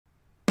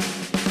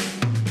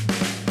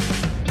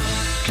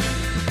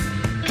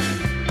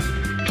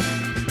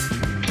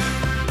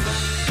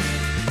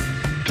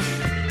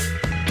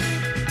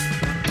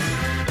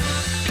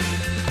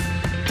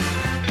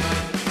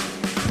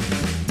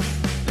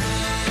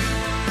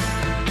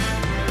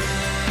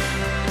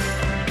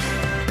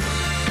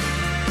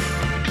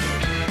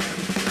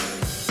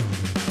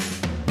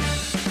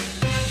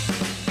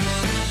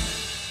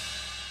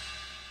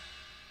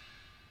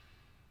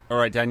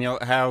right, Daniel.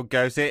 How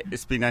goes it?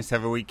 It's been nice to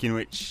have a week in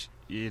which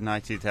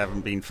United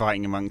haven't been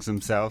fighting amongst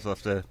themselves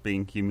after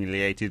being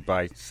humiliated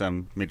by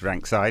some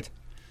mid-rank side.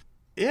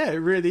 Yeah, it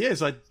really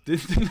is. I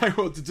didn't know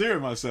what to do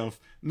with myself.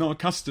 Not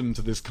accustomed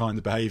to this kind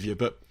of behaviour.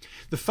 But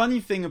the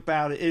funny thing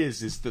about it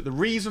is that the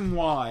reason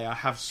why I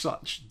have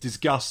such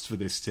disgust for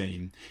this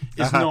team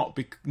is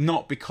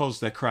not because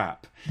they're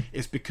crap.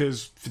 It's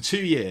because for 2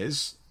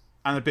 years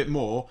and a bit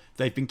more,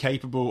 they've been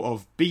capable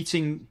of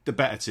beating the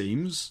better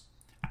teams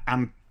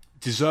and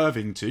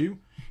deserving to,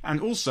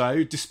 and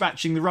also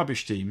dispatching the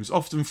rubbish teams,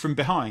 often from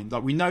behind.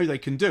 Like, we know they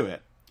can do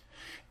it.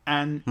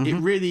 And it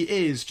really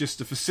is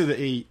just a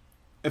facility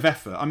of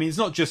effort. I mean, it's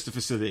not just a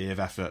facility of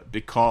effort,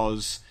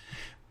 because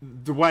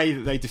the way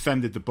that they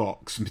defended the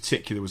box in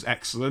particular was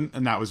excellent,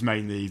 and that was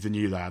mainly the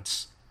new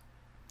lads.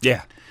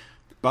 Yeah.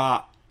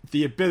 But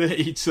the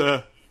ability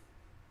to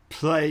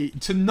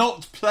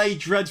not play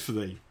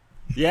dreadfully,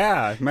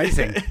 yeah,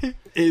 amazing,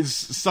 is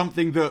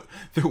something that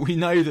we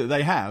know that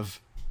they have.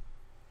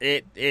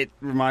 It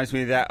reminds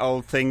me of that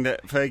old thing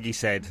that Fergie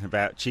said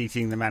about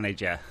cheating the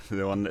manager,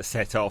 the one that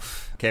set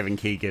off Kevin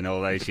Keegan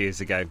all those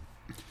years ago.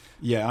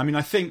 Yeah, I mean,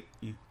 I think...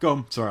 Go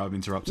on. Sorry, I'm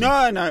interrupting.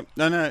 No.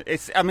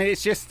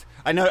 It's just...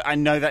 I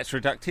know that's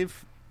reductive,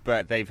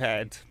 but they've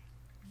had...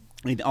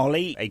 In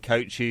Ollie, a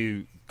coach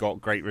who got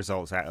great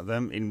results out of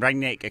them. In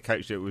Rangnick, a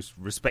coach that was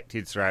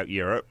respected throughout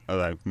Europe,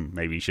 although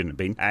maybe he shouldn't have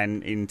been.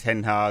 And in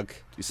Ten Hag,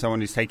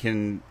 someone who's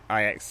taken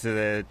Ajax to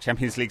the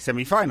Champions League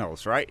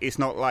semi-finals, right? It's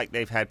not like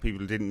they've had people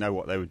who didn't know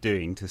what they were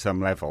doing to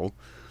some level,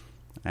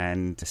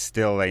 and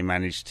still they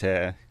managed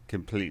to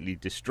completely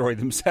destroy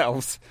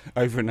themselves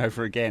over and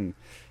over again.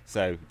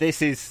 So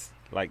this is,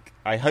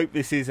 I hope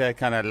this is a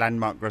kind of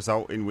landmark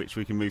result in which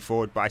we can move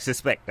forward, but I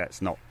suspect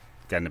that's not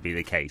going to be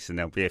the case, and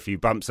there'll be a few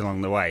bumps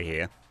along the way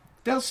here.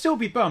 There'll still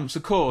be bumps,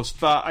 of course,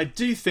 but I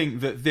do think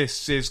that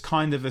this is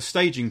kind of a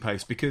staging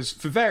post, because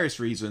for various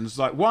reasons.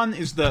 One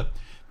is that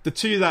the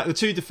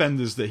two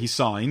defenders that he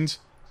signed,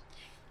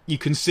 you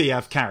can see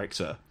have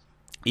character.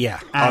 Yeah.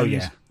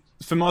 And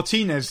for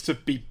Martinez to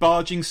be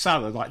barging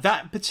Salah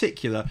that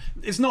particular,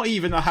 it's not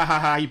even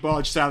a he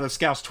barged Salah,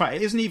 scouse twat.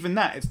 It isn't even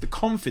that. It's the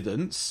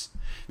confidence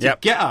to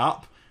get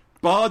up,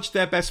 barge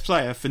their best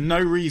player for no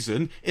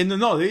reason, in the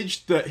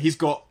knowledge that he's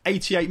got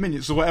 88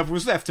 minutes or whatever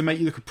was left to make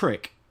you look a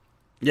prick.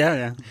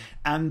 Yeah.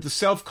 And the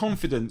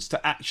self-confidence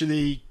to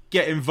actually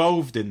get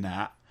involved in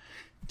that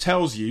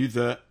tells you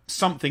that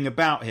something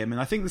about him. And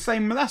I think the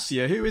same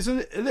Malacia, who is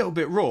a little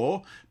bit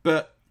raw,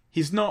 but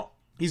he's not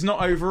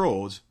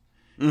overawed.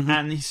 Mm-hmm.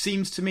 And he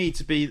seems to me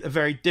to be a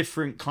very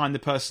different kind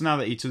of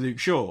personality to Luke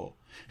Shaw,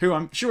 who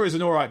I'm sure is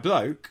an alright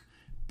bloke,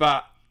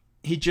 but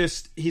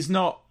he's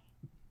not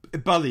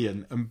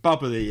ebullient and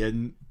bubbly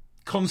and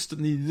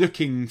constantly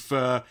looking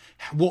for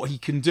what he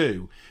can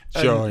do.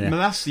 Sure, yeah.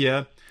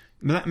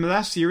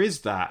 Malacia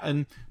is that,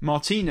 and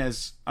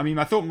Martinez. I mean,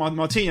 I thought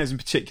Martinez in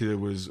particular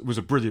was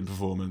a brilliant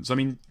performance. I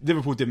mean,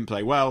 Liverpool didn't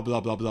play well,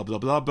 blah blah blah blah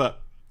blah,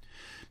 but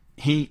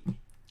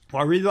what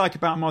I really like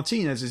about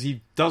Martinez is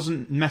he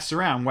doesn't mess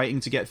around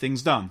waiting to get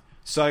things done.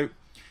 So,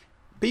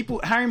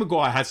 Harry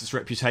Maguire has this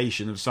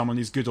reputation of someone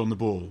who's good on the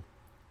ball.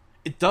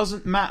 It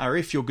doesn't matter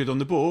if you're good on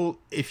the ball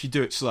if you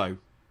do it slow.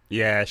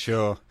 Yeah,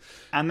 sure.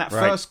 And that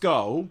first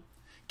goal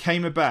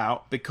came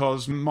about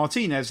because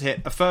Martinez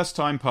hit a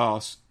first-time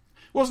pass.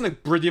 It wasn't a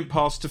brilliant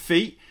pass to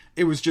feet.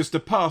 It was just a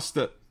pass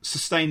that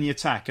sustained the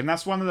attack. And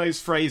that's one of those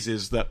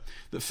phrases that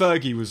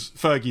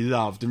Fergie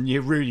loved, and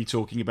you're really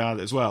talking about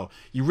it as well.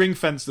 You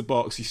ring-fence the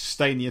box, you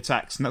sustain the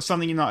attacks, and that's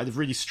something United have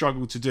really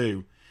struggled to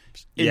do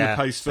in the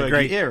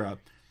post-Fergie era.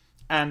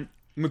 And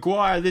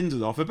Maguire,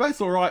 Lindelof are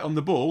both all right on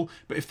the ball,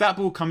 but if that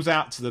ball comes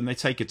out to them, they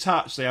take a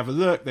touch, they have a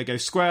look, they go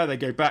square, they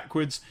go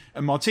backwards,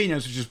 and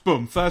Martinez was just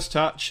boom, first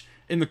touch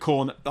in the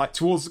corner,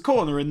 towards the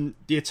corner, and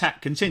the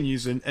attack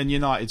continues, and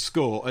United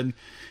score. And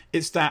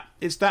it's that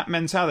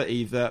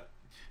mentality that,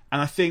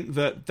 and I think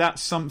that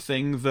that's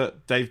something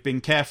that they've been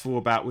careful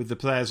about with the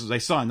players that they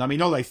signed. I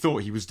mean, Ole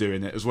thought he was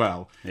doing it as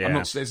well. Yeah.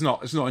 It's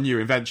not a new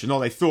invention.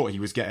 Ole thought he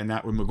was getting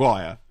that with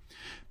Maguire,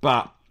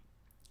 but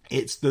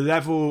it's the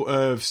level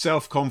of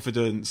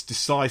self-confidence,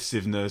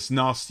 decisiveness,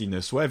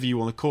 nastiness, whatever you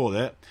want to call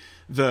it,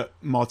 that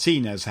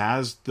Martinez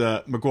has,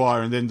 that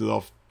Maguire and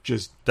Lindelof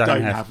just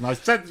don't have. And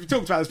we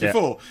talked about this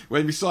before,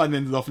 when we signed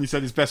Lindelof, and he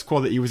said his best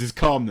quality was his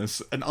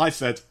calmness. And I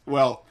said,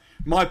 well,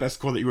 my best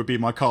quality would be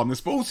my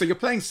calmness. But also, you're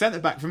playing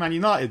centre-back for Man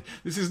United.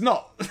 This is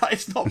not...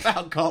 It's not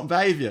about calm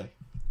behaviour.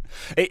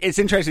 It's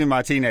interesting with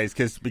Martinez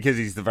because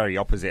he's the very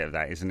opposite of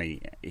that, isn't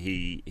he?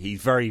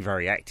 He's very,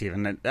 very active.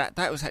 And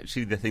that was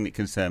actually the thing that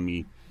concerned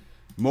me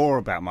more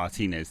about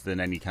Martinez than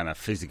any kind of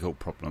physical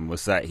problem,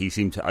 was that he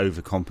seemed to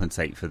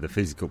overcompensate for the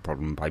physical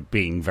problem by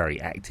being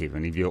very active.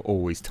 And if you're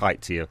always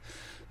tight to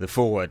the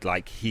forward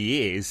like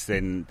he is,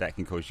 then that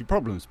can cause you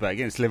problems. But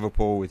against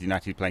Liverpool, with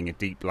United playing a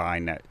deep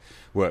line, that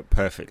worked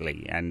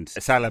perfectly. And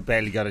Salah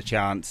barely got a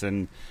chance,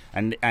 and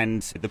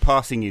the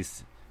passing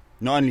is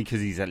Not only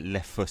because he's a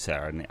left footer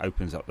and it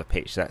opens up the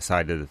pitch, that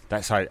side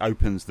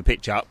opens the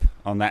pitch up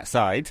on that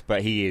side,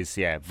 but he is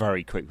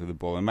very quick with the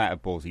ball. The amount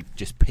of balls he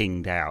just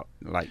pinged out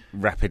like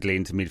rapidly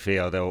into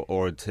midfield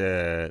or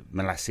to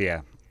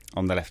Malacia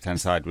on the left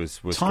hand side was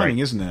timing,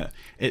 great. Isn't it?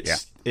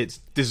 It's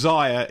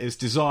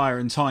desire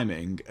and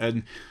timing,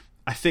 and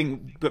I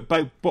think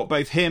that what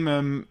both him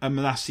and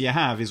Malacia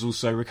have is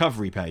also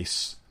recovery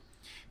pace,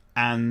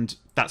 and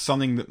that's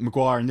something that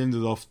Maguire and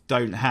Lindelof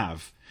don't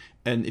have.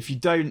 And if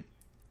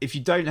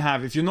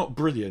you're not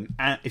brilliant,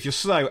 and if you're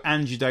slow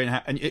and you don't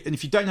have, and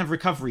if you don't have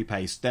recovery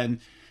pace, then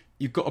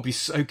you've got to be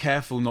so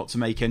careful not to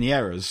make any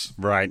errors.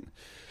 Right.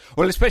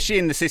 Well, especially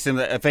in the system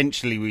that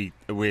eventually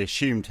we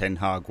assume Ten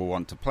Hag will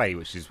want to play,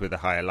 which is with a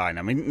higher line.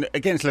 I mean,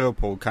 against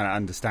Liverpool, kind of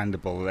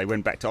understandable. They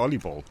went back to Ollie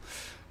ball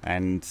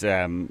and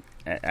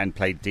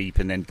played deep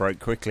and then broke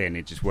quickly, and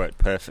it just worked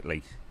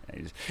perfectly.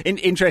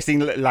 Interesting,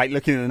 like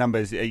looking at the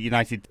numbers,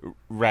 United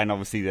ran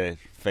obviously the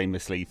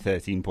famously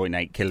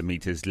 13.8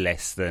 kilometres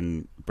less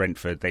than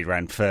Brentford. They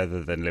ran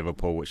further than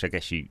Liverpool, which I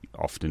guess you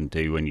often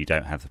do when you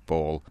don't have the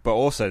ball. But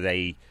also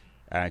they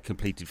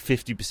completed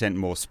 50%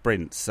 more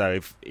sprints. So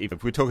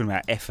if we're talking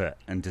about effort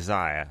and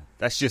desire,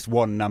 that's just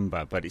one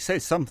number, but it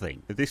says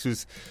something. This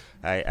was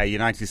a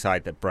United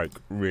side that broke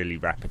really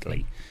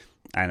rapidly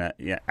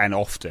and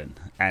often,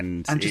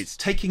 and just it's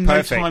taking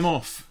perfect. No time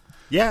off.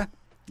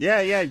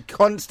 Yeah,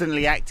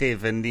 constantly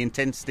active, and the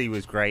intensity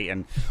was great,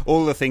 and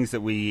all the things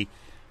that we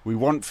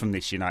want from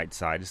this United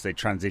side as they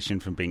transition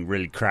from being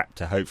really crap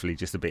to hopefully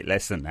just a bit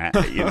less than that,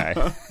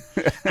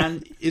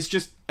 And it's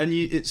just, and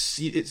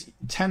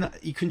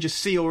you can just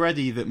see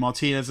already that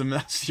Martinez and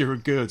Malacia are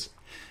good,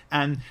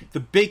 and the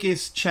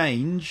biggest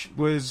change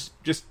was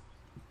just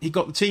he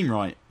got the team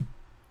right.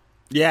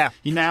 Yeah,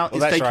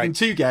 It's taken him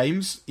 2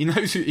 games. He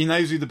knows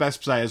who the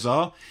best players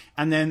are,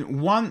 and then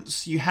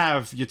once you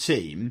have your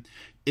team,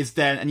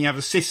 and you have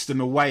a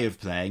system, a way of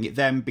playing, it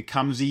then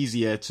becomes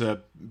easier to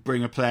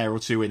bring a player or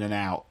two in and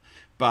out.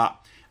 But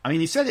I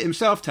mean, he said it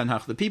himself, Ten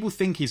Hag, that people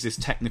think he's this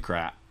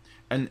technocrat,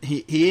 and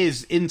he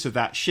is into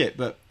that shit.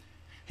 But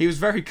he was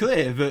very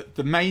clear that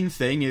the main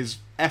thing is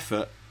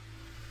effort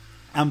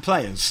and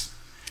players.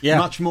 Yeah,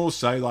 much more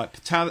so.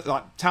 Like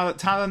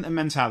talent and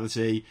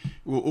mentality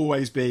will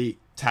always be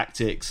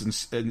tactics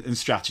and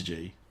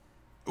strategy.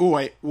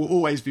 Will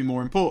always be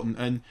more important.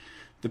 And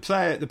the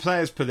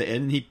players put it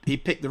in. He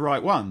picked the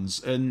right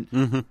ones,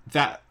 and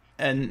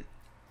and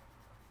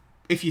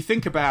if you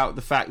think about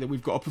the fact that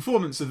we've got a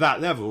performance of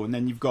that level, and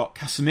then you've got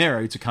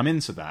Casemiro to come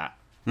into that,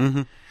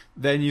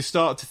 then you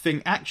start to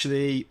think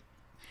actually,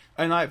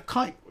 and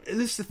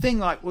this is the thing.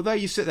 Like, although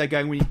you sit there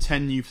going, we need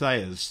 10 new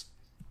players,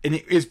 and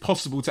it is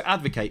possible to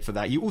advocate for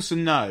that, you also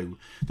know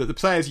that the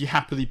players you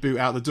happily boot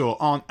out the door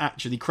aren't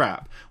actually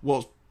crap.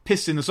 What's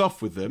pissing us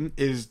off with them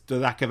is the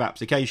lack of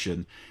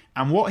application.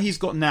 And what he's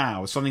got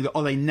now is something that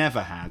Ole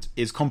never had,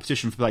 is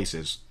competition for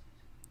places.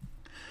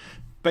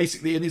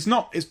 Basically, and it's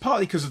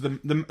partly because of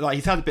the like,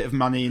 he's had a bit of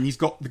money and he's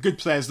got the good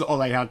players that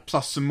Ole had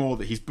plus some more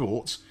that he's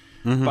bought.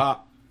 But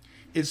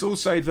it's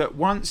also that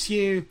once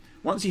you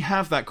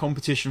have that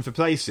competition for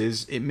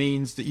places, it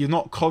means that you're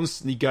not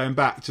constantly going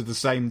back to the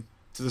same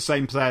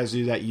players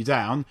who let you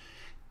down.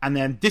 And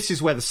then this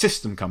is where the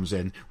system comes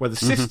in. Where the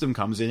system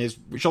comes in is,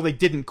 which they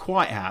didn't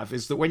quite have,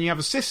 is that when you have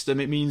a system,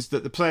 it means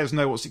that the players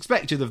know what's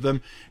expected of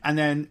them, and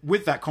then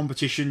with that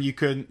competition, you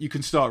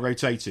can start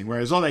rotating.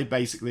 Whereas Ole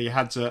basically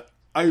had to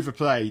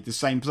overplay the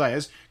same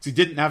players because he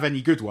didn't have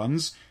any good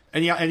ones,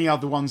 any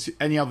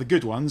other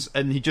good ones,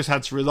 and he just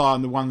had to rely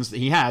on the ones that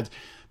he had.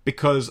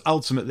 Because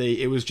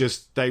ultimately, it was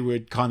just they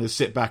would kind of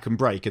sit back and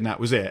break, and that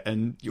was it.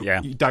 And he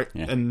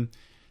didn't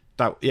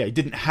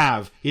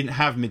have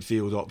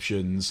midfield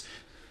options.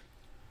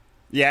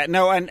 Yeah,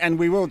 no, and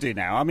we will do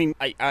now. I mean,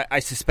 I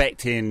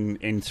suspect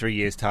in 3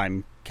 years'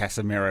 time,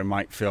 Casemiro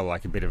might feel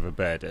like a bit of a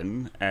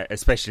burden,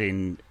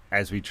 especially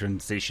as we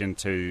transition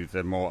to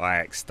the more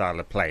Ajax style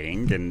of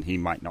playing, and he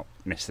might not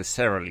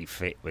necessarily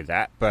fit with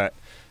that. But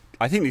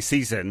I think this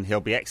season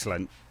he'll be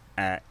excellent.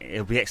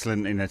 He'll be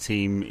excellent in a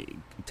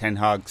team. Ten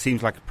Hag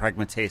seems like a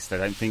pragmatist.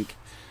 I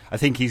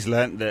think he's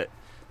learnt that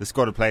the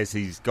squad of players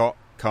he's got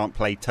can't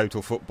play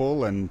total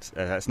football, and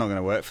that's not going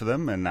to work for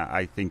them. And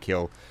I think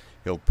he'll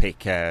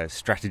pick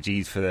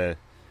strategies for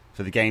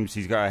the games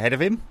he's got ahead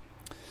of him,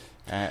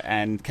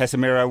 and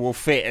Casemiro will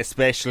fit,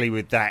 especially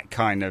with that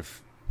kind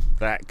of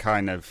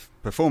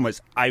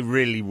performance. I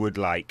really would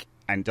like,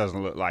 and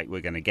doesn't look like we're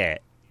going to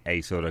get,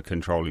 a sort of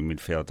controlling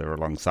midfielder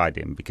alongside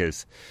him,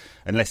 because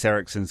unless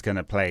Eriksen's going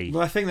to play,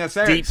 well, I think that's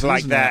Eriksen, deep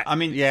like that. It? I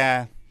mean,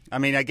 yeah. I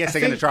mean, I guess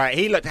they're going to try it.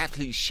 He looked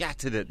absolutely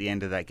shattered at the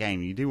end of that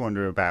game. You do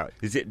wonder about,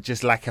 is it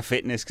just lack of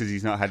fitness because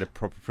he's not had a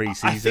proper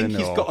pre-season? I think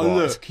he's got a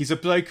look. He's a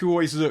bloke who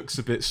always looks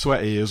a bit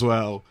sweaty as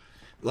well.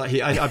 Like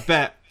I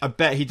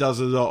bet he does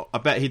a lot. I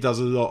bet he does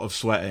a lot of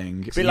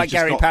sweating. A bit like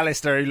Gary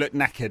Pallister, who looked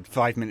knackered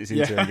 5 minutes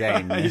into a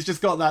game. Yeah. He's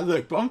just got that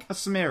look. But on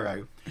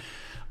Casemiro,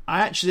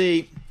 I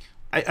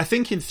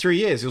think in 3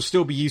 years he'll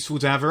still be useful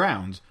to have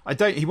around.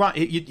 You might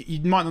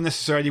not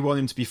necessarily want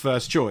him to be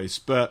first choice,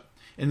 but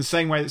in the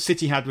same way that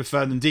City had with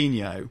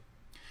Fernandinho,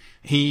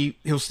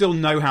 he'll still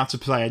know how to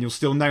play, and he'll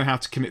still know how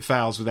to commit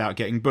fouls without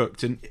getting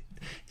booked. And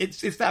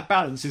it's that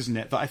balance, isn't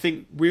it? That I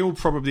think we all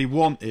probably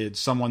wanted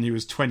someone who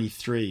was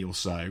 23 or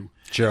so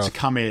to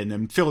come in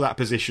and fill that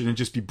position and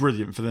just be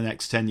brilliant for the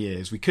next 10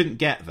 years. We couldn't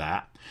get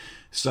that.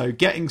 So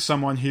getting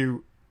someone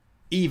who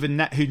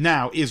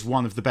now is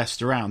one of the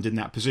best around in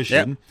that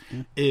position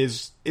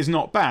is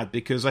not bad,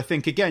 because I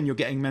think, again, you're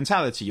getting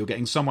mentality. You're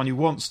getting someone who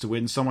wants to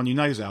win, someone who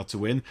knows how to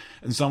win,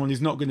 and someone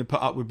who's not going to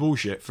put up with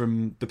bullshit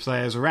from the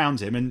players around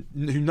him, and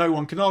who no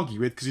one can argue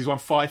with because he's won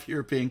 5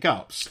 European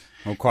Cups.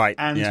 Well, quite,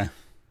 yeah.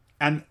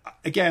 And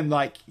again,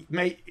 like,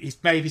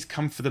 he's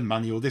come for the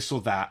money or this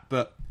or that,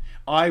 but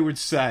I would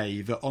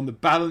say that on the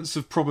balance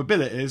of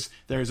probabilities,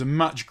 there is a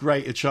much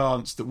greater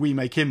chance that we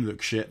make him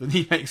look shit than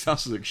he makes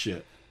us look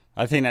shit.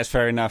 I think that's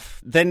fair enough.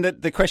 Then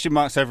the question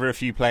marks over a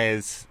few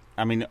players.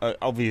 I mean,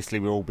 obviously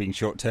we're all being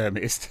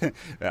short-termist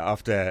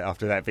after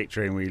that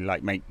victory, and we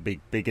make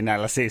big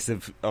analysis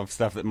of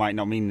stuff that might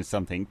not mean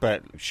something.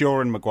 But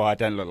Shaw and Maguire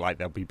don't look like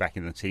they'll be back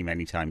in the team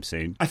anytime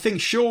soon. I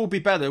think Shaw will be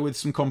better with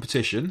some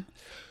competition.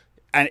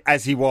 And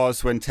as he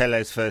was when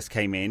Telles first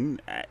came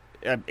in,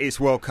 it's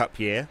World Cup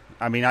year.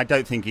 I mean, I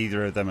don't think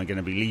either of them are going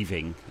to be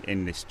leaving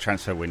in this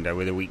transfer window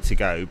with a week to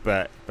go.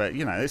 But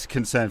it's a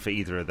concern for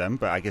either of them.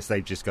 But I guess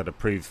they've just got to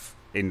prove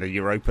in the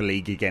Europa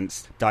League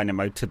against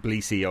Dynamo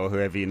Tbilisi or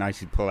whoever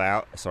United pull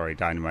out. Sorry,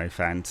 Dynamo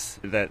fans,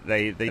 that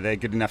they're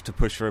good enough to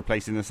push for a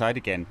place in the side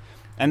again.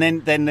 And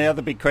then the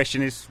other big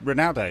question is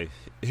Ronaldo,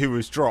 who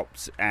was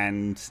dropped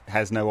and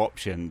has no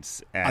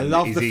options. And I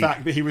love the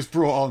fact that he was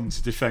brought on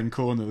to defend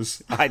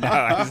corners. I know.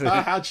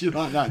 How do you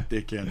like that,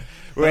 dickhead?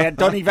 We had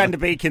Donny van de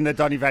Beek in the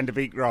Donny van de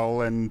Beek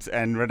role and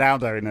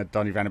Ronaldo in a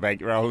Donny van de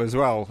Beek role as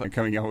well,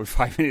 coming on with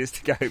 5 minutes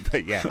to go.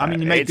 But yeah, I mean,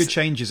 he made good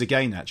changes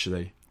again,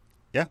 actually.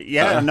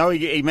 Yeah. No,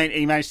 he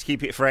managed to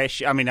keep it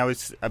fresh. I mean, I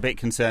was a bit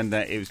concerned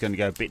that it was going to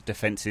go a bit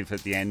defensive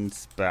at the end,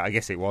 but I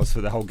guess it was for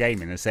the whole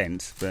game in a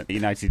sense. But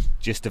United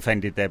just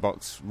defended their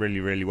box really,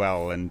 really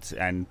well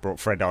and brought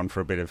Fred on for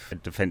a bit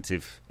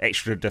of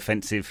extra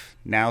defensive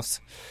nous.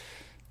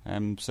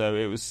 So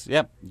it was,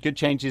 good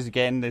changes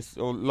again. There's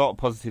a lot of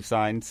positive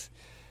signs.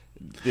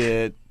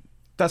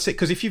 That's it,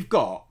 because if you've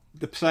got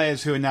the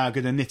players who are now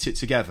going to knit it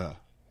together,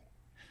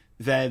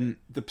 then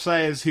the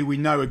players who we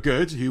know are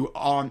good, who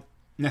aren't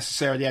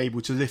necessarily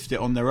able to lift it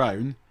on their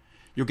own,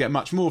 you'll get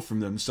much more from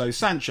them. So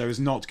Sancho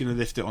is not going to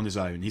lift it on his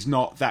own. He's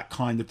not that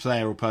kind of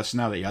player or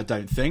personality, I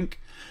don't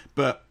think.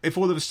 But if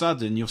all of a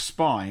sudden your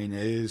spine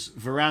is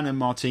Varane and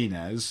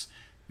Martinez,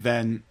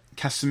 then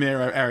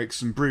Casemiro,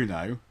 Eriksen,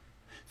 Bruno,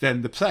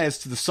 then the players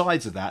to the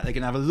sides of that, they're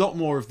going to have a lot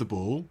more of the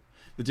ball.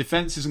 The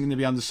defence isn't going to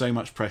be under so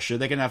much pressure.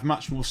 They're going to have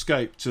much more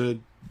scope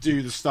to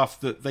do the stuff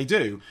that they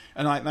do.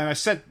 And I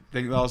said, I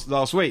think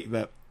last week,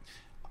 that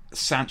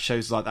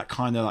Sancho's like that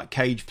kind of like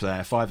cage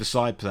player,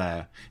 five-a-side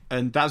player,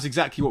 and that was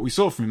exactly what we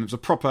saw from him. It was a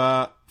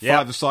proper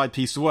five-a-side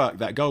piece of work,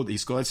 that goal that he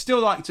scored. I'd still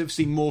like to have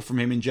seen more from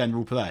him in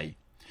general play.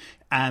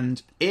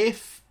 And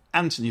if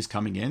Antony's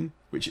coming in,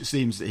 which it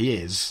seems that he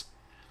is,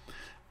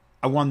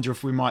 I wonder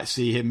if we might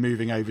see him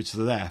moving over to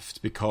the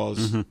left,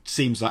 because it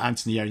seems like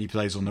Antony only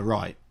plays on the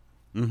right.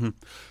 Mm-hmm.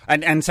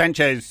 And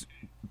Sancho's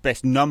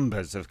best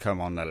numbers have come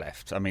on the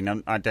left. I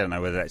mean, I don't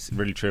know whether that's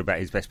really true about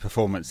his best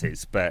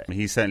performances, but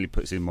he certainly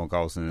puts in more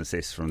goals and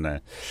assists from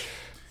the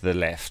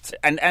left.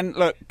 And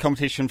look,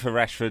 competition for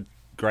Rashford,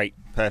 great,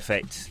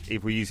 perfect.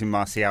 If we're using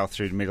Martial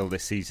through the middle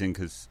this season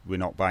because we're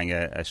not buying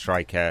a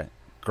striker,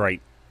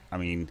 great. I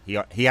mean,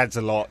 he adds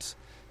a lot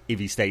if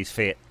he stays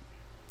fit.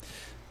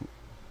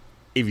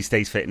 If he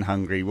stays fit and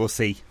hungry, we'll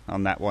see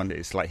on that one.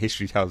 It's like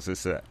history tells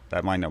us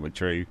that might not be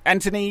true.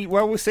 Antony,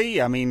 well, we'll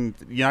see. I mean,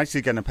 United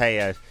are going to pay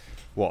a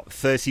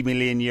 30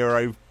 million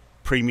euro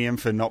premium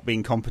for not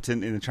being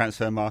competent in the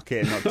transfer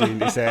market and not doing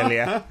this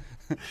earlier.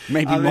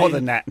 Maybe more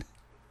than that.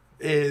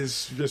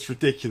 Is just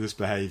ridiculous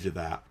behaviour,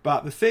 that.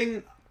 But the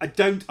thing, I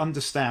don't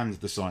understand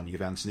the signing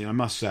of Antony, I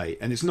must say,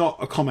 and it's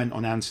not a comment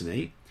on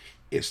Antony,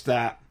 it's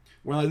that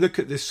when I look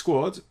at this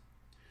squad,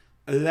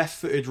 a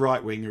left-footed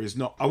right winger is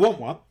not. I want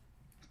one,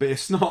 but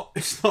it's not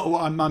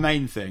what my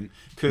main thing,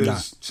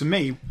 because to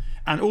me,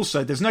 and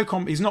also there's no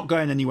he's not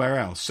going anywhere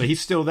else, so he's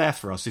still there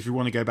for us if we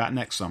want to go back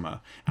next summer.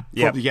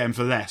 Probably get him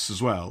for less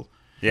as well.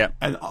 Yeah,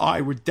 and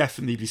I would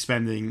definitely be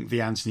spending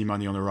the Antony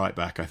money on a right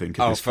back. I think.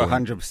 At this for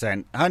point.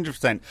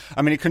 100%.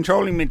 I mean, a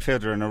controlling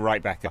midfielder and a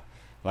right back are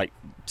like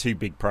two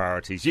big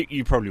priorities.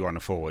 You probably want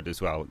a forward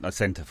as well, a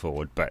centre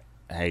forward, but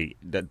hey,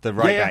 the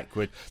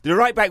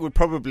right back would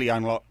probably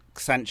unlock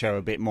Sancho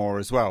a bit more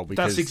as well,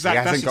 because he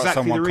hasn't got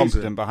someone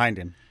competent behind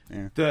him.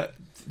 Yeah. That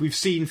we've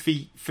seen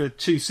for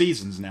 2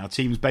 seasons now,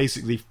 teams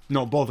basically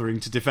not bothering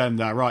to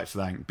defend our right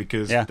flank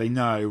because they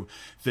know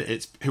that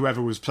it's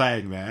whoever was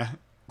playing there,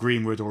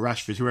 Greenwood or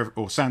Rashford, whoever,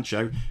 or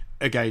Sancho,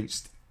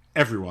 against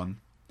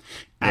everyone.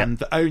 And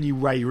the only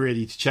way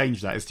really to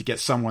change that is to get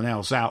someone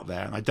else out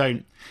there. And I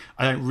don't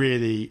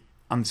really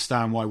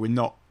understand why we're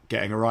not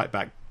getting a right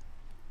back,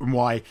 and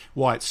why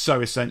it's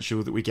so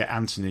essential that we get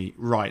Antony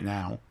right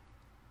now.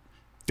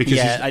 Because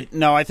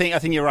I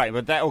think you're right,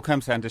 but that all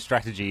comes down to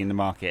strategy in the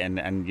market,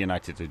 and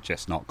United are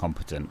just not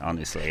competent,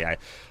 honestly.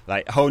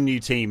 Like whole new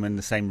team and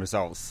the same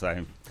results.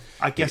 So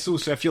I guess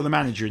also if you're the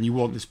manager and you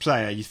want this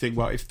player, you think,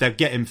 well, if they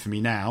get him for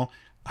me now,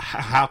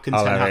 how can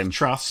Ten Hag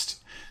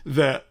trust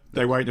that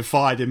they won't have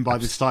fired him by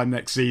this time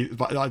next season,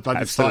 by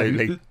this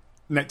time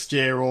next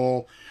year,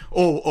 or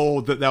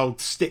that they'll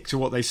stick to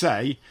what they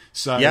say.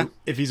 So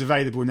if he's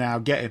available now,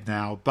 get him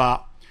now.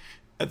 But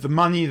at the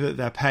money that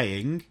they're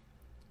paying,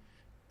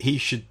 he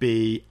should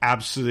be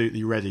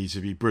absolutely ready to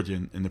be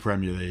brilliant in the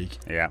Premier League.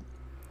 Yeah,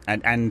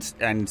 and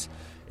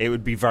it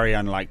would be very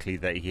unlikely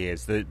that he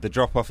is. The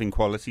drop off in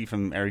quality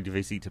from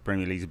Eredivisie to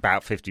Premier League is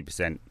about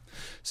 50%.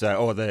 So,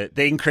 or the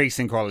increase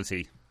in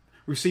quality.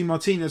 We've seen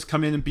Martinez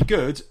come in and be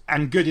good,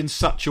 and good in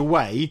such a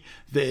way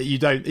that you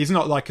don't. He's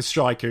not like a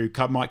striker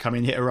who might come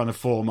in, hit a run of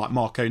form like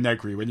Marco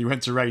Negri when he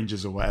went to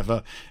Rangers or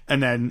whatever,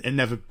 and then it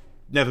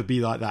never be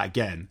like that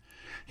again.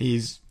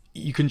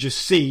 You can just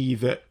see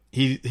that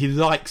he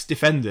likes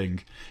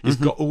defending. He's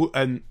got all,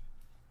 and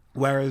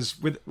whereas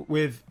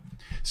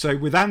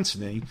with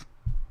Anthony,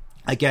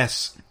 I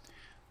guess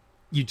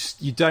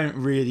you don't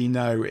really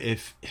know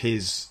if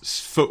his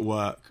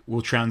footwork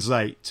will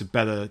translate to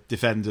better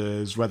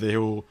defenders, whether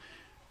he'll.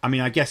 I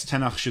mean, I guess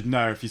Ten Hag should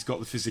know if he's got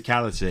the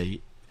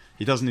physicality.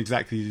 He doesn't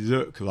exactly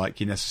look like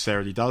he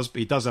necessarily does, but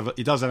he does have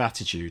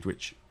attitude,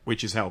 which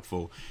is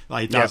helpful.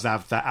 Like he does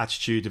have that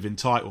attitude of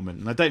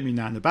entitlement, and I don't mean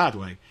that in a bad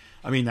way.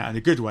 I mean that in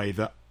a good way,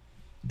 that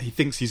he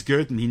thinks he's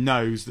good and he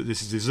knows that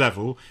this is his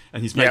level,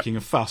 and he's making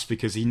a fuss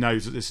because he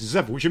knows that this is his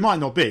level, which it might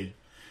not be,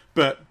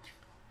 but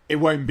it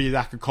won't be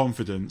lack of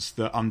confidence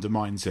that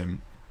undermines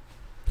him.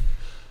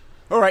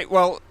 All right,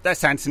 well,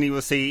 that's Anthony.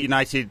 We'll see.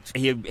 United,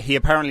 he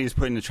apparently is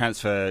putting the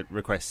transfer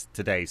request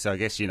today, so I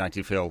guess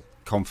United feel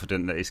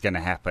confident that it's going to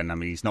happen. I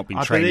mean, he's not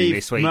been training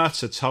this week.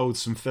 Murta told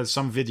there's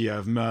some video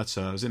of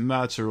Murta. Was it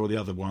Murta or the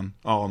other one?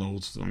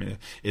 Arnold. I mean,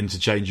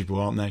 interchangeable,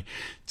 aren't they?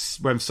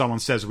 When someone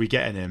says, "Are we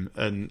getting him?"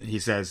 and he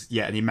says,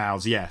 "Yeah," and he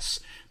mouths yes.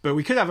 But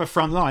we could have a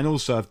front line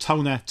also of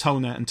Toner,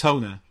 and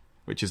Toner,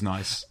 which is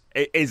nice.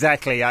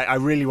 Exactly. I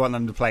really want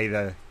them to play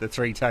the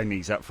three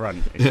Tonys up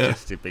front.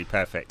 It'd be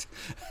perfect.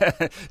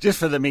 Just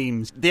for the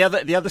memes. The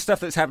other stuff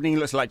that's happening,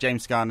 looks like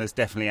James Garner's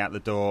definitely out the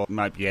door.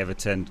 Might be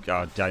Everton.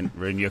 God, don't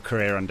ruin your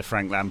career under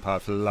Frank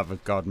Lampard, for the love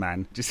of God,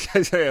 man. Just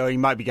he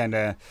might be going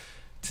to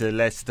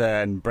Leicester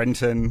and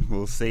Brenton.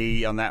 We'll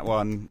see on that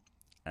one.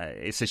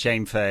 It's a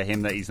shame for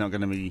him that he's not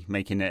going to be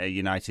making it at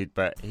United,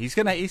 but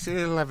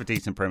he'll have a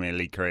decent Premier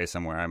League career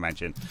somewhere, I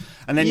imagine.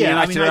 And then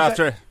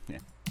United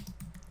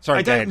Sorry,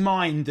 I don't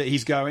mind that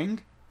he's going.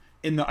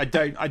 In that,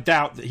 I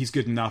doubt that he's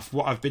good enough.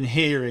 What I've been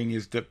hearing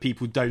is that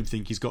people don't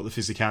think he's got the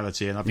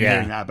physicality, and I've been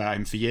hearing that about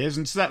him for years,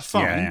 and so that's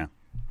fine. Yeah.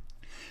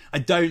 I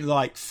don't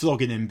like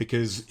flogging him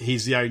because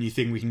he's the only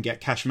thing we can get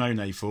cash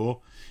money for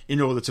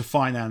in order to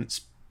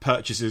finance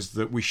purchases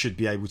that we should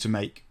be able to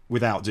make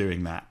without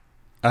doing that.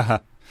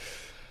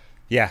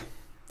 Yeah.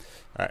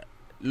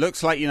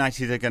 Looks like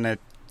United are going to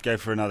go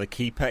for another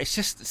keeper. It's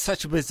just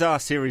such a bizarre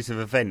series of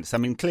events. I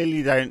mean,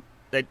 clearly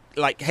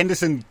like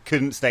Henderson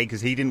couldn't stay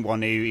because he didn't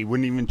want to. He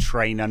wouldn't even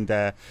train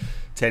under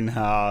Ten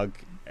Hag.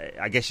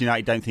 I guess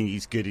United don't think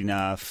he's good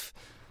enough.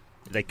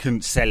 They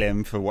couldn't sell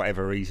him for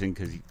whatever reason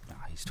because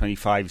he's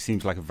 25. He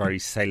seems like a very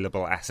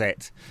saleable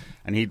asset,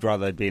 and he'd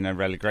rather be in a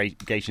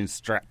relegation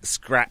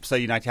scrap. So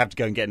United have to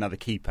go and get another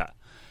keeper,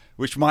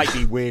 which might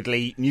be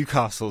weirdly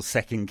Newcastle's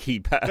second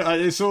keeper.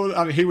 It's all.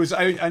 I mean, he was.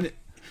 I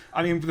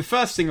mean, the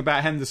first thing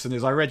about Henderson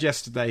is I read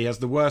yesterday he has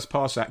the worst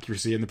pass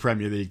accuracy in the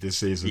Premier League this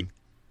season.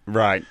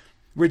 Right.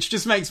 Which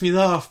just makes me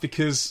laugh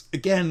because,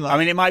 again... I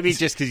mean, it might be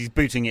just because he's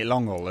booting it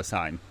long all the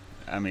time.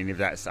 I mean, if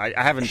that's... I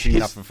haven't seen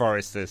enough of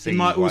Forest to see it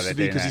might also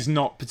be because he's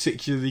not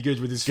particularly good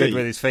with his feet. Good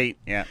with his feet,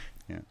 yeah.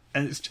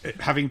 And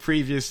having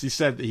previously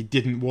said that he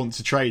didn't want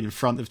to train in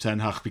front of Ten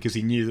Hag because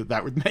he knew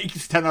that would make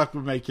Ten Hag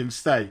would make him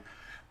stay.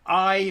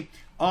 I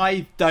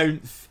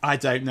don't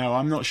know.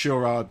 I'm not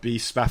sure I'd be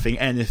spaffing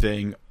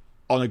anything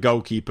on a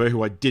goalkeeper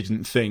who I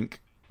didn't think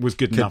was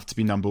good enough to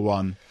be number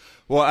one.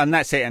 Well, and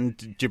that's it. And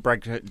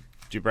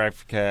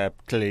Dubravka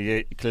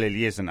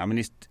clearly isn't. I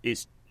mean,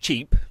 it's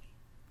cheap.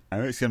 I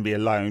know it's going to be a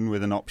loan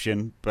with an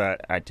option,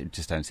 but I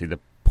just don't see the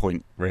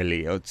point,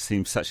 really. It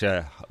seems such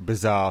a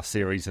bizarre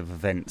series of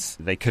events.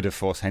 They could have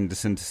forced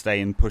Henderson to stay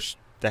and push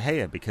De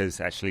Gea, because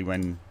actually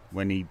when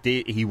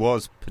he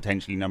was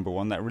potentially number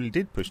one, that really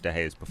did push De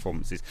Gea's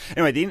performances.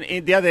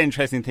 Anyway, the other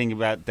interesting thing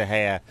about De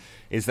Gea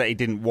is that he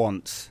didn't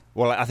want...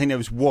 Well, I think there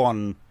was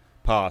one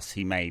pass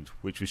he made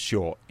which was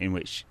short, in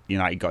which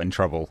United got in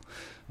trouble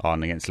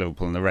on against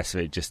Liverpool, and the rest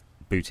of it just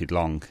booted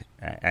long.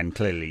 And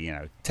clearly,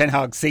 Ten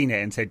Hag's seen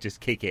it and said, just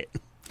kick it.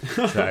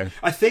 So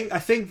I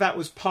think that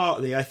was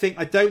partly. I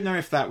don't know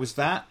if that was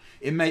that.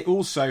 It may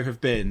also have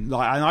been and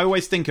I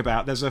always think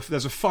about there's a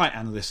fight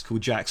analyst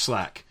called Jack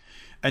Slack,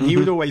 and he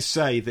would always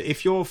say that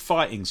if you're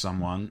fighting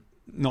someone,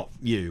 not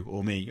you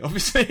or me,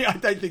 obviously, I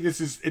don't think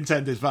this is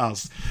intended for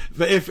us,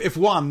 but if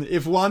one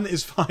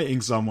is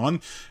fighting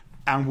someone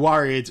and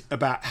worried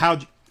about how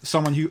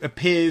someone who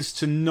appears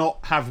to not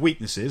have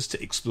weaknesses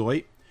to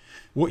exploit,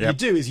 What you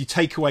do is you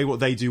take away what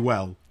they do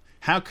well.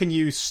 How can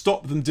you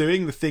stop them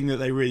doing the thing that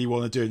they really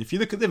want to do? And if you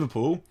look at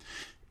Liverpool,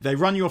 they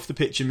run you off the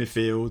pitch in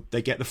midfield.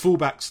 They get the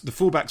fullbacks. The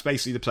fullbacks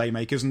basically the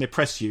playmakers, and they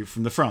press you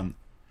from the front.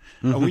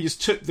 Mm-hmm. And we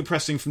just took the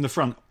pressing from the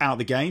front out of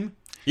the game.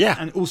 Yeah.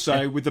 And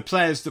also with the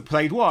players that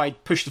played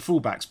wide, pushed the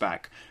fullbacks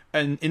back.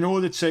 And in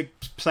order to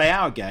play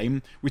our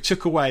game, we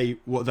took away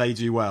what they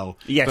do well.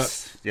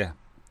 Yes. But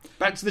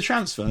back to the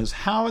transfers.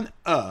 How on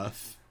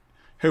earth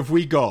have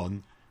we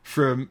gone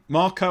from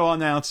Marco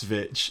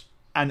Arnautovic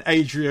and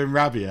Adrian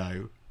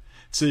Rabiot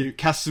to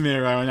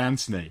Casemiro and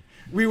Antony?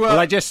 We were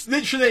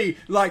literally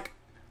like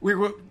we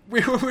were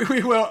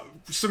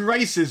some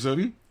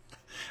racism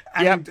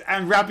and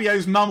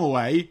Rabiot's mum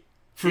away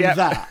from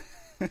that.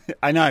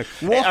 I know.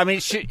 I mean,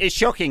 it's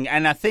shocking,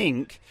 and I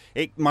think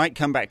it might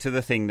come back to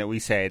the thing that we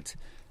said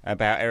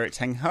about Erik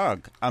ten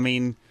Hag. I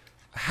mean,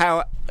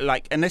 how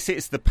unless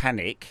it's the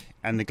panic,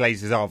 and the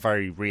Glazers are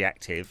very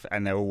reactive,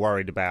 and they were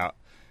worried about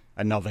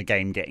another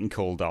game getting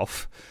called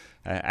off,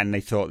 and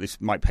they thought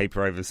this might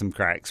paper over some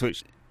cracks,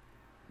 which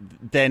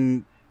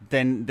then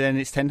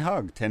it's Ten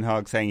Hag. Ten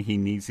Hag saying he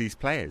needs these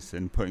players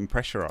and putting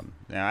pressure on.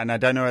 And I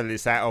don't know whether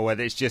it's that or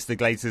whether it's just the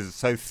Glazers are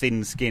so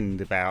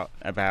thin-skinned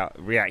about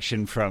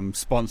reaction from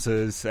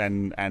sponsors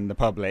and the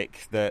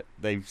public that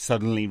they've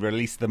suddenly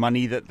released the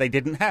money that they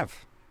didn't have.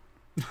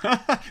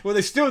 Well,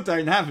 they still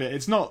don't have it.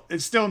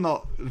 It's still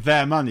not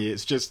their money.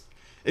 It's just,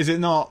 is it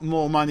not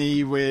more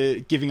money we're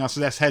giving us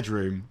less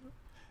headroom?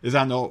 Is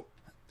that not?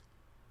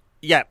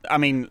 Yeah, I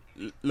mean,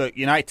 look,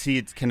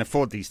 United can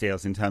afford these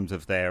deals in terms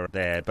of their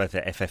both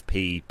their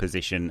FFP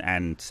position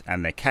and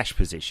their cash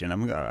position. I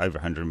mean, we've got over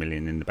 100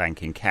 million in the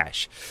bank in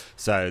cash,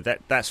 so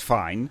that's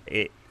fine.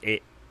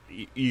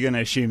 You're going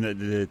to assume that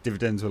the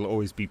dividends will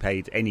always be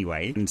paid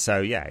anyway, and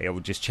so it will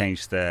just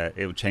change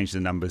the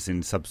numbers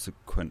in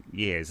subsequent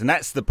years, and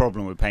that's the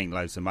problem with paying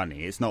loads of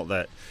money. It's not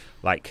that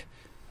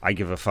I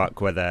give a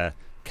fuck whether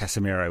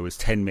Casemiro was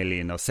 10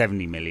 million or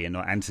 70 million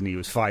or Antony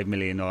was 5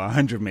 million or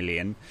 100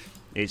 million.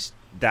 It's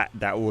that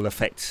will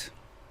affect,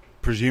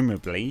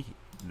 presumably,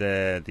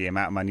 the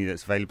amount of money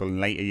that's available in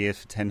later years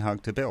for Ten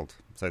Hag to build.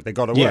 So they've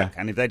got to work,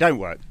 and if they don't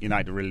work,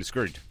 United are really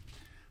screwed.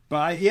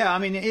 But I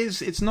mean,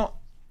 it's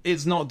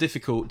not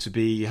difficult to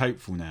be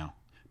hopeful now,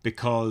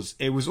 because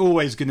it was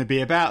always going to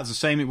be about the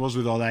same it was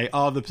with Ole.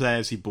 Are the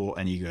players he bought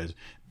any good?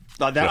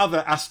 There are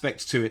other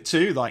aspects to it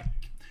too,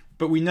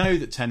 but we know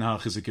that Ten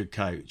Hag is a good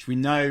coach. We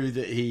know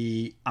that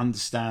he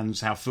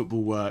understands how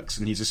football works,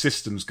 and he's a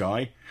systems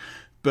guy.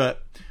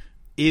 But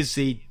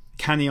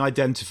can he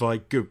identify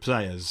good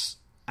players?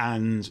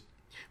 And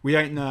we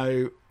don't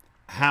know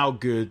how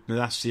good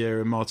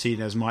Malacia and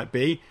Martinez might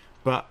be,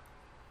 but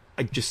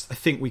I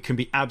think we can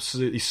be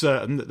absolutely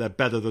certain that they're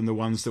better than the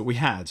ones that we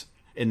had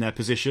in their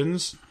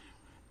positions,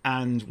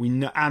 and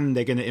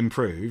they're going to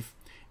improve,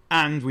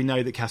 and we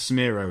know that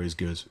Casemiro is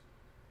good.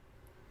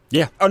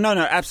 Yeah. Oh, no,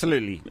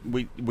 absolutely.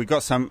 We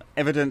got some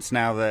evidence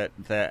now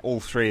that all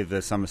three of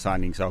the summer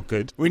signings are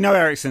good. We know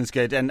Eriksen's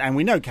good, and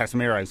we know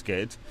Casemiro's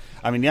good.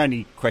 I mean, the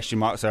only question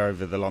marks are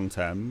over the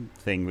long-term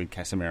thing with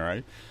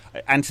Casemiro.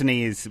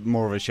 Antony is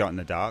more of a shot in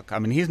the dark. I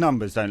mean, his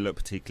numbers don't look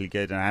particularly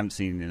good, and I haven't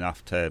seen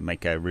enough to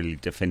make a really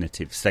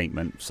definitive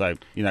statement. So,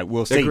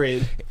 we'll see.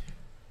 Agreed.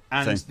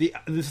 And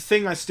the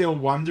thing I still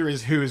wonder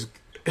is who is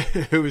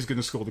going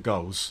to score the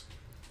goals.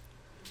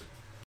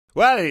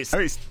 Well,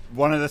 it's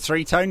one of the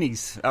three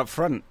Tonys up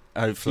front,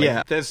 hopefully.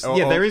 Yeah, there is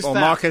or that.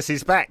 Marcus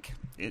is back.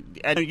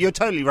 And you're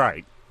totally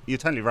right.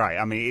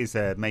 I mean, it is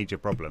a major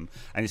problem,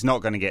 and it's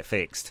not going to get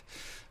fixed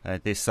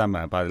this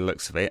summer by the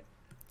looks of it.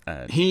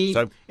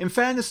 In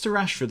fairness to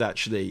Rashford,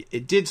 actually,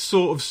 it did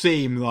sort of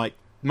seem like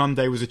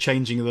Monday was a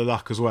changing of the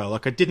luck as well.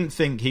 I didn't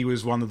think he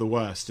was one of the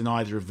worst in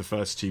either of the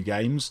first two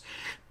games,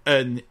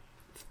 and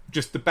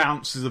just the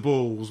bounce of the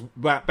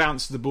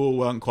ball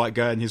weren't quite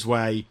going his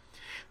way.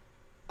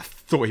 I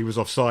thought he was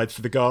offside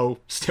for the goal.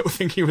 Still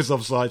think he was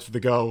offside for the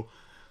goal,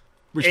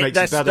 which makes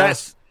it better.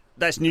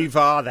 That's new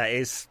VAR. That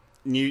is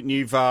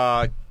new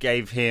VAR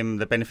gave him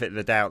the benefit of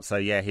the doubt. So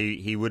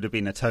he would have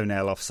been a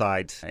toenail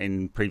offside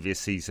in previous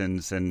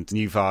seasons, and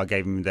new VAR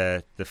gave him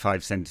the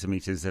 5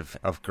 centimeters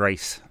of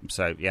grace.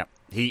 So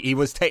he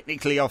was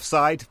technically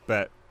offside,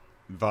 but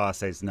VAR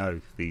says no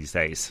these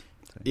days.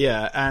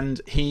 Yeah,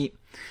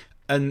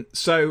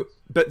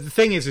 but the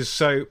thing is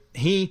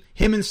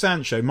him and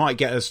Sancho might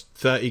get us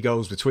 30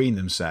 goals between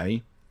them,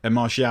 say, and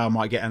Martial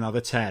might get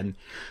another 10.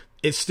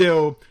 It's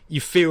still,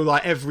 you feel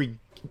like every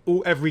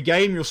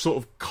game you're sort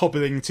of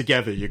cobbling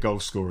together your goal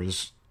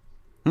scorers,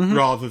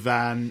 rather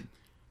than,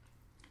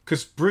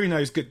 because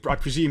Bruno's I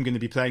presume going to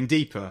be playing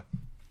deeper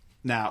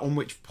now. On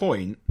which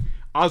point,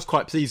 I was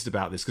quite pleased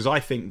about this, because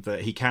I think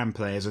that he can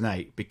play as an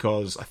 8,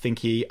 because I think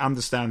he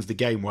understands the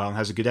game well and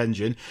has a good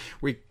engine.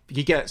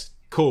 He gets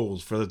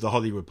calls for the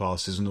Hollywood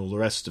passes and all the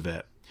rest of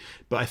it.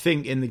 But I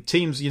think in the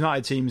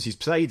United teams he's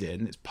played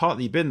in, it's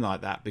partly been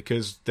like that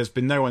because there's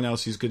been no one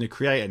else who's going to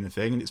create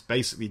anything, and it's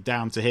basically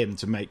down to him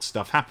to make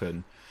stuff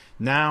happen.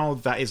 Now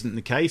that isn't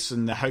the case,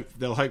 and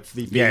they'll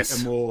hopefully be a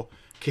more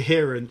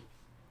coherent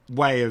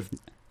way of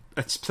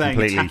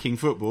playing attacking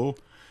football.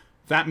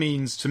 that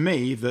means to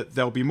me that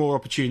there'll be more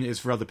opportunities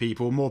for other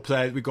people, more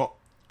players. We've got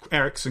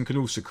Eriksen can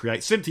also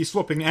create. Simply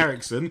swapping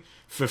Eriksen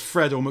for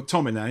Fred or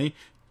McTominay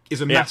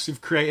is a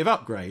massive creative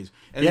upgrade.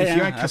 And if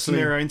you add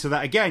Casemiro into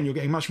that again, you're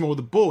getting much more of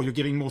the ball. You're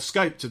giving more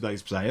scope to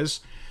those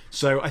players.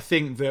 So I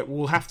think that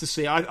we'll have to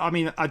see. I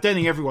mean, I don't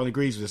think everyone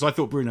agrees with this. I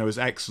thought Bruno was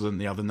excellent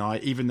the other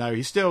night, even though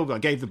he still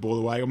gave the ball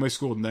away, almost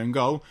scored an own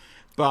goal.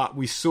 But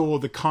we saw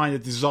the kind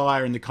of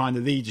desire and the kind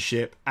of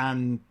leadership,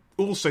 and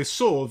also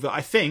saw that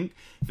I think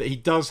that he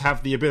does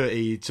have the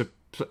ability to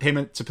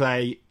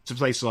play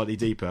slightly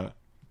deeper.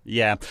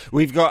 Yeah,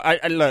 we've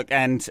got look,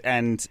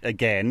 and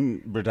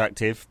again,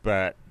 reductive,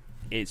 but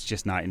it's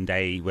just night and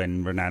day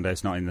when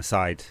Ronaldo's not in the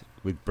side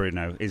with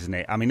Bruno, isn't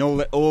it? I mean,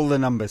 all the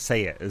numbers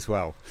say it as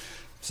well.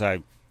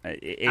 So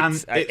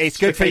it's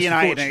good for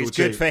United, and it's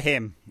good for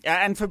him,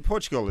 and for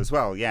Portugal as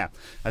well. Yeah,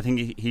 I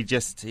think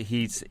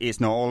it's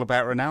not all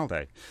about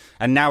Ronaldo,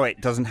 and now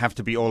it doesn't have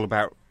to be all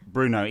about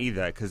Bruno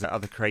either, because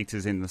other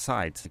creators in the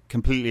side.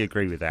 Completely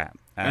agree with that,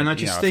 and I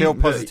just I feel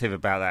positive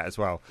about that as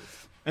well.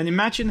 And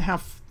imagine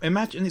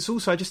it's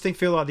also, I just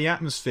feel like the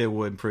atmosphere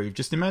will improve.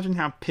 Just imagine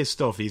how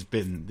pissed off he's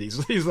been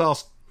these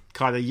last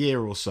kind of year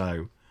or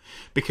so,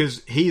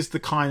 because he's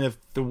the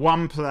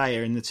one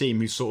player in the team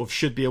who sort of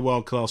should be a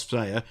world-class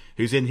player,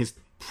 who's in his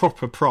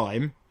proper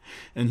prime,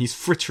 and he's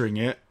frittering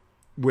it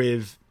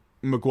with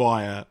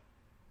Maguire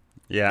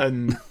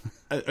and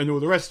all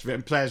the rest of it,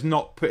 and players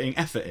not putting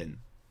effort in.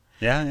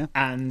 Yeah.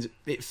 And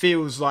it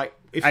feels like...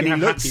 And he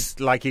looks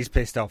like he's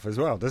pissed off as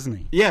well, doesn't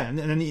he? Yeah,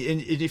 and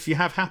if you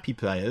have happy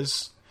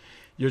players,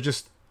 you're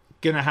just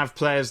going to have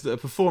players that are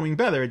performing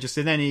better. Just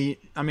in any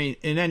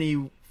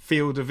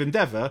field of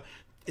endeavour,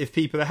 if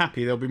people are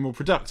happy, they'll be more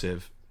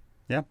productive.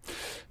 Yeah,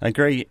 I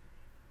agree.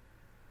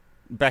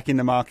 Back in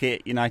the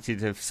market,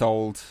 United have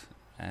sold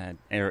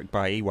Eric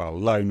Bailly,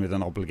 loan with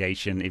an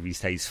obligation if he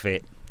stays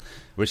fit,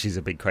 which is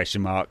a big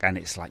question mark, and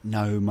it's like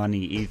no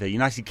money either.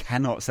 United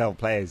cannot sell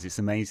players. It's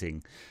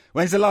amazing.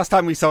 When's the last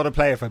time we sold a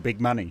player for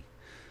big money?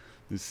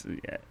 It's,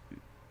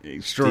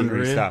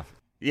 extraordinary stuff.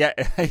 Yeah,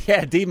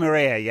 Di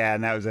Maria,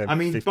 and that was a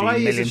 £15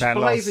 million loss.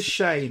 Bailly's a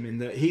shame in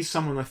that he's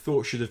someone I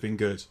thought should have been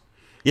good.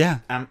 Yeah.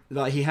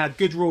 He had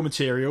good raw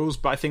materials,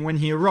 but I think when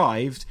he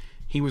arrived,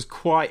 he'd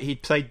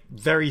played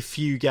very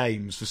few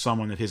games for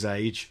someone of his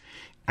age,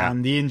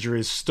 and the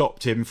injuries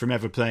stopped him from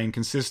ever playing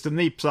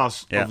consistently,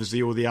 plus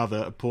obviously all the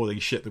other appalling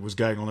shit that was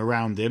going on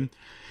around him,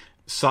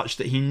 such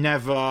that he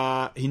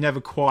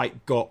never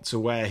quite got to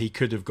where he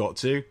could have got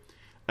to.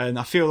 And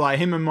I feel like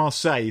him and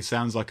Marseille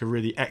sounds like a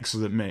really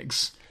excellent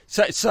mix.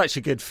 So it's such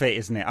a good fit,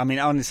 isn't it? I mean,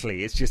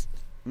 honestly, it's just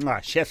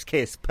chef's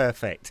kiss,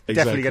 perfect.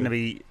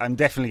 Exactly. I'm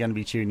definitely going to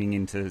be tuning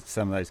into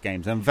some of those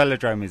games. And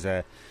Velodrome is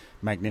a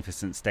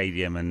magnificent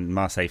stadium, and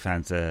Marseille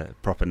fans are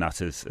proper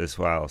nutters as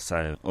well.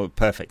 So,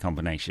 perfect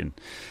combination.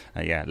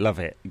 Love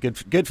it.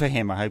 Good for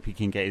him. I hope he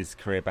can get his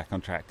career back on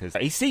track. Cause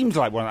he seems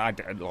like one. I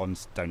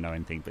don't know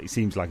anything, but he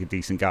seems like a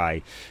decent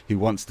guy who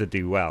wants to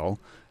do well.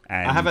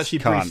 And I have actually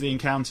briefly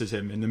encountered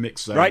him in the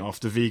mix zone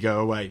after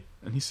Vigo away,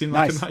 and he seemed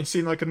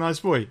like a nice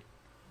boy.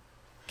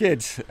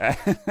 Good.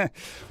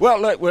 Well,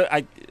 look,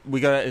 we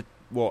got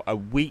a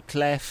week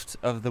left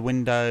of the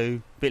window.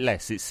 A bit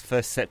less. It's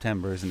 1st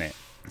September, isn't it?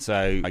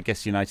 So I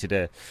guess United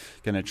are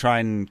going to try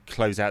and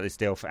close out this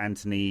deal for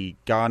Anthony.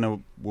 Garner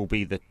will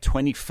be the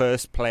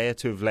 21st player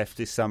to have left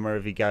this summer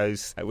if he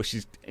goes, which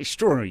is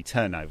extraordinary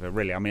turnover,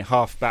 really. I mean,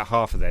 about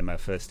half of them are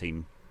first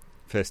team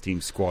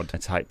squad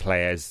type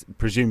players.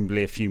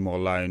 Presumably a few more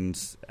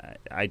loans.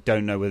 I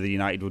don't know whether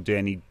United will do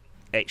any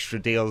extra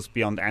deals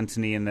beyond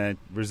Anthony and the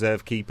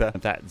reserve keeper.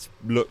 That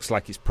looks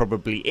like it's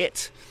probably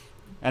it.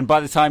 And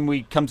by the time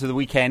we come to the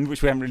weekend,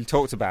 which we haven't really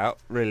talked about,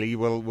 really,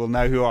 we'll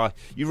know who our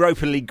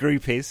Europa League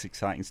group is.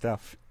 Exciting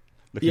stuff.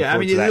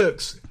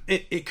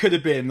 It could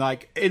have been,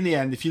 like, in the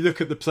end, if you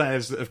look at the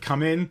players that have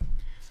come in,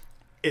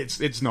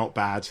 it's not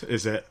bad,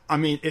 is it? I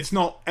mean, it's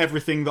not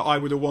everything that I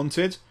would have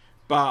wanted,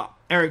 but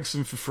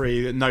Eriksen for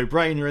free, a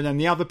no-brainer, and then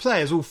the other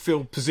players all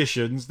fill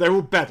positions. They're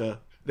all better.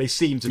 They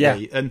seem to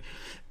be. And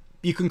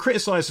you can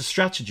criticise the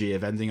strategy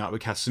of ending up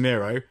with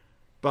Casemiro,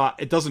 but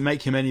it doesn't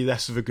make him any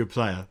less of a good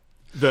player.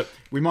 That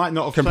we might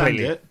not have planned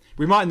it.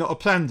 We might not have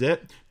planned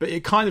it, but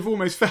it kind of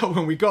almost felt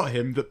when we got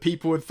him that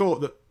people had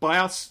thought that by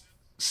us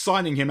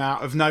signing him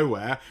out of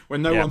nowhere,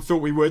 when no one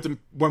thought we would, and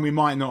when we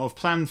might not have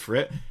planned for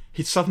it,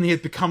 he suddenly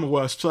had become a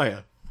worse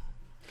player.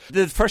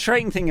 The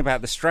frustrating thing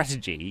about the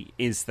strategy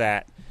is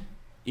that,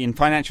 in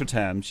financial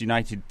terms,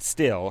 United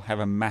still have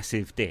a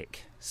massive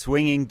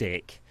swinging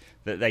dick,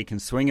 that they can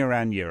swing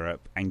around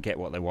Europe and get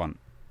what they want.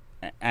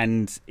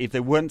 And if they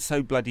weren't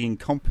so bloody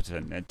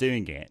incompetent at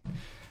doing it,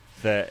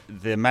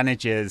 the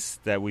managers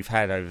that we've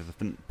had over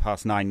the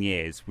past 9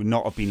 years would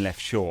not have been left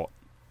short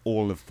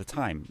all of the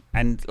time.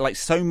 And like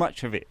so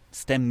much of it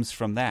stems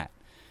from that.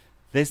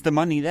 There's the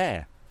money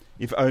there,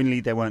 if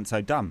only they weren't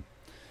so dumb.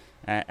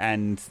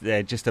 And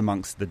they're just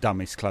amongst the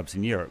dumbest clubs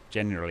in Europe,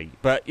 generally.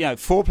 But,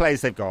 4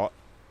 players they've got,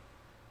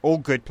 all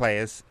good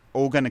players,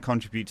 all going to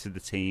contribute to the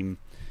team,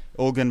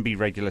 all going to be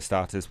regular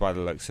starters by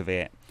the looks of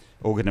it.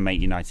 all going to make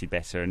United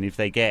better. And if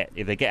they get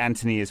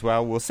Anthony as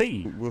well, we'll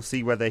see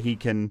whether he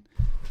can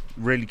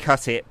really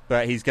cut it.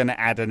 But he's going to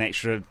add an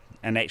extra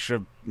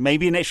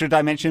maybe an extra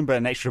dimension, but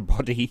an extra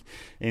body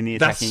in the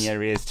attacking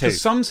areas too.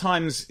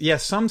 Sometimes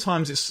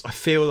it's, I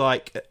feel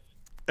like,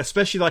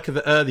 especially like at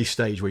the early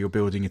stage where you're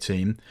building a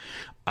team,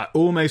 I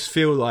almost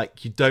feel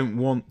like you don't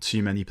want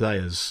too many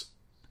players.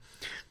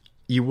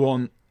 You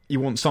want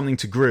something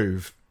to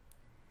groove,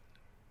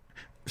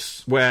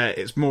 where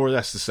it's more or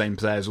less the same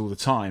players all the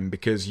time,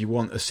 because you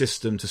want a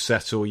system to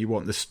settle, you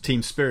want the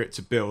team spirit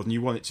to build, and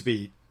you want it to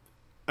be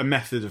a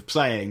method of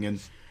playing.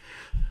 And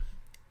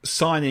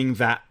signing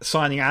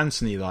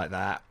Anthony like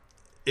that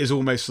is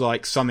almost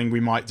like something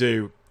we might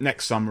do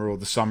next summer or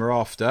the summer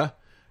after.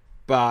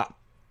 But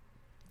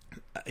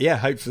yeah,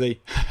 hopefully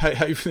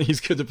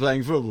he's good at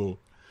playing football,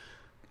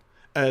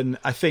 and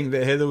I think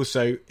that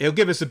he'll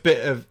give us a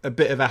bit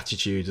of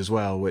attitude as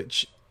well,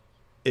 which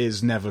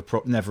is never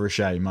a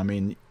shame. I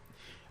mean,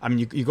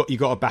 you got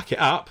to back it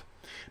up,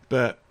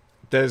 but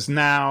there's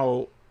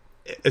now,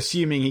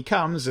 assuming he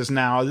comes, there's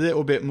now a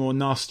little bit more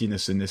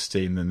nastiness in this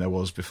team than there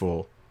was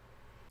before.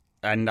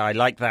 And I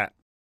like that.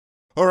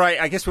 All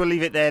right, I guess we'll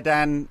leave it there,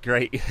 Dan.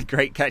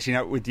 Great catching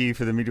up with you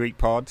for the midweek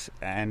pod.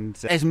 And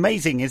it's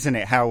amazing, isn't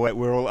it, how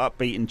we're all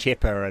upbeat and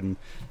chipper and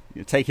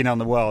taking on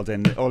the world,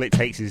 and all it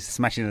takes is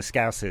smashing the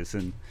Scousers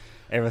and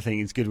everything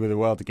is good with the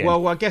world again.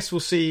 Well, I guess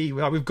we'll see.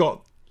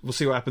 We'll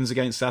see what happens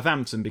against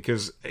Southampton,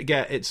 because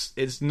again,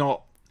 it's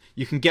not,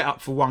 you can get up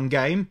for one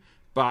game,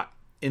 but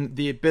in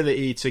the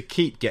ability to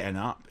keep getting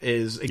up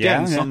is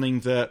again something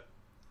that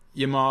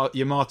your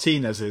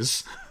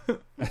Martinez's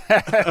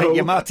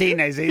your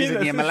Martinez's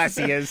and your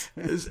Malassias,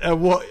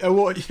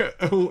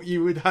 what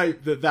you would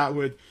hope that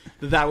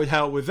would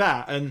help with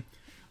that. And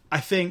I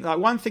think, like,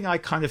 one thing I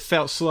kind of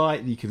felt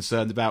slightly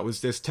concerned about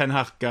was this Ten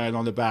Hag going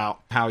on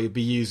about how he'd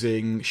be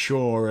using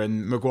Shaw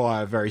and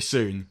Maguire very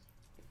soon.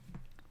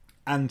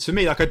 And to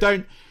me, like,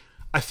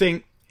 I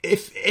think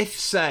if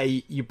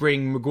say you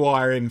bring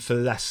Maguire in for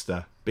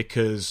Leicester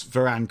because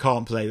Varane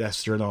can't play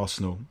Leicester and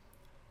Arsenal,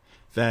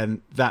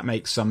 then that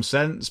makes some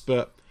sense.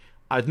 But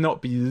I'd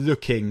not be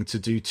looking to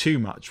do too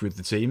much with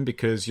the team,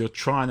 because you're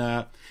trying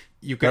to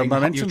bed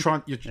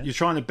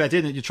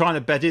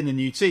in a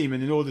new team,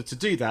 and in order to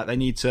do that, they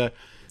need to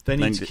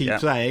keep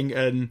playing.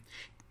 And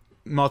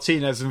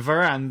Martinez and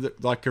Varane look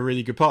like a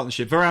really good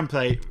partnership. Varane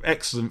played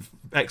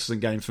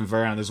excellent game from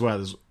Varane as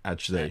well,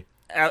 actually.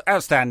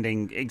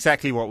 Outstanding,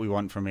 exactly what we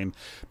want from him.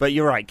 But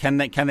you're right. Can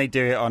they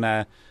do it on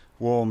a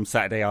warm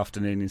Saturday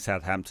afternoon in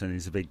Southampton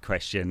is a big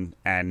question,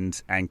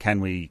 and can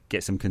we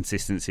get some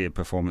consistency of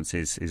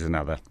performances is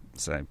another.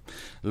 So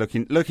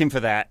looking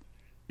for that.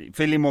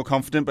 Feeling more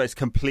confident, but it's a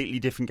completely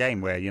different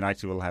game where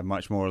United will have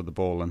much more of the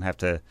ball and have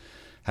to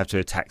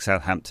attack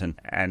Southampton,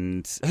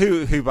 and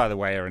who by the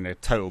way are in a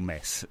total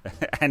mess.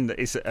 And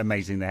it's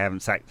amazing they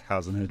haven't sacked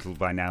Hasenhüttl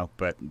by now,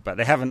 but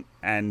they haven't,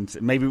 and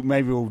maybe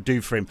we'll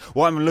do for him.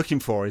 What I'm looking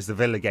for is the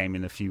Villa game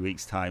in a few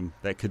weeks' time.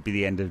 That could be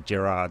the end of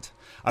Gerrard.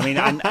 I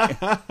mean,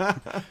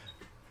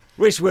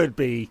 which would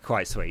be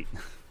quite sweet.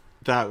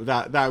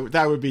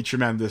 That would be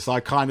tremendous.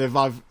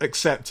 I've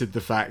accepted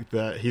the fact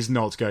that he's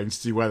not going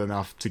to do well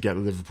enough to get the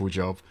Liverpool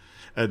job,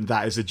 and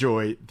that is a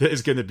joy that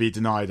is going to be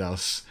denied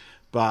us.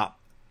 But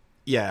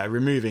yeah,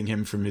 removing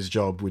him from his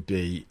job would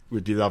be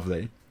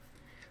lovely.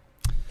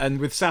 And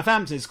with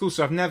Southampton, it's cool.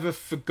 So I've never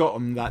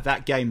forgotten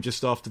that game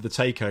just after the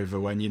takeover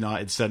when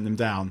United sent them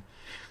down,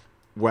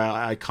 where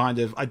I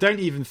don't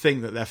even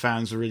think that their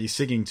fans were really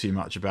singing too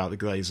much about the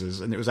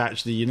Glazers, and it was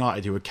actually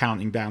United who were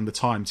counting down the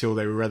time till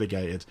they were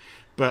relegated.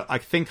 But I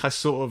think I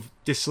sort of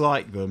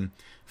dislike them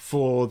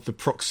for the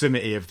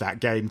proximity of that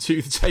game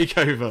to the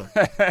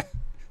takeover,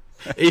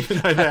 even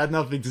though they had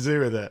nothing to do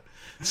with it.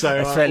 So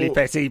it's fairly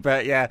petty,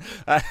 but yeah,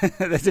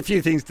 there's a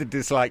few things to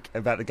dislike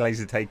about the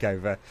Glazer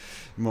takeover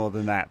more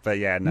than that. But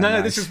yeah,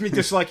 no, this is me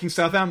disliking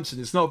Southampton.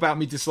 It's not about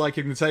me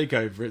disliking the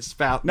takeover. It's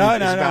about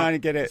I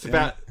get it. It's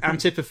about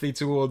antipathy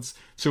towards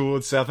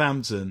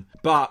Southampton.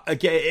 But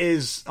again, it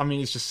is. I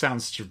mean, it just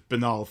sounds such a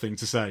banal thing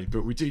to say,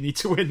 but we do need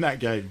to win that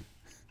game.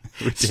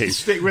 We do.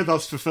 Stick with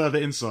us for further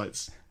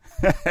insights.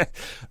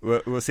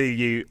 We'll see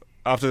you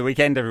after the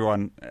weekend,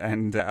 everyone,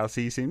 and I'll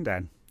see you soon,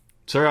 Dan.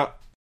 Ta-ra.